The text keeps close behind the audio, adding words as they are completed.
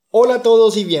Hola a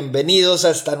todos y bienvenidos a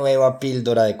esta nueva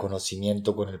píldora de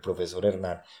conocimiento con el profesor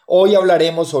Hernán. Hoy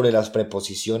hablaremos sobre las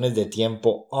preposiciones de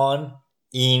tiempo on,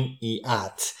 in y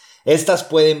at. Estas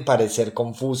pueden parecer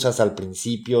confusas al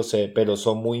principio, pero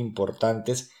son muy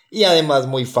importantes y además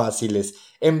muy fáciles.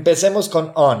 Empecemos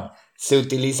con on. Se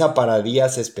utiliza para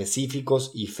días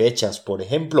específicos y fechas. Por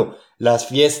ejemplo, la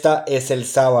fiesta es el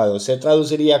sábado. Se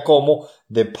traduciría como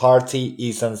The party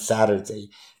is on Saturday.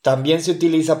 También se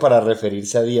utiliza para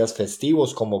referirse a días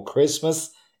festivos como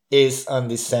Christmas is on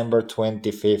December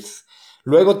 25th.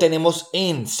 Luego tenemos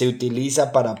in. Se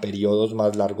utiliza para periodos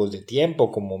más largos de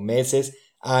tiempo como meses,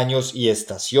 años y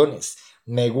estaciones.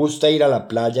 Me gusta ir a la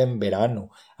playa en verano.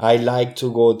 I like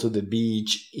to go to the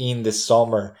beach in the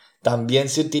summer. También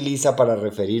se utiliza para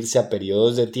referirse a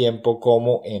periodos de tiempo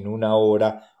como en una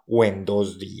hora o en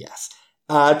 2 días.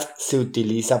 At se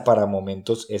utiliza para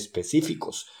momentos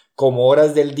específicos, como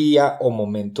horas del día o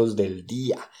momentos del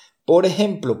día. Por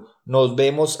ejemplo, nos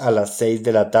vemos a las 6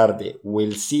 de la tarde.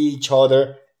 We'll see each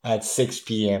other at 6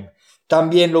 p.m.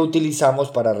 También lo utilizamos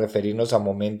para referirnos a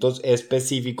momentos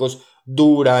específicos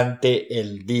durante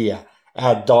el día.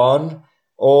 At dawn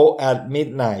o at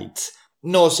midnight.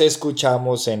 Nos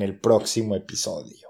escuchamos en el próximo episodio.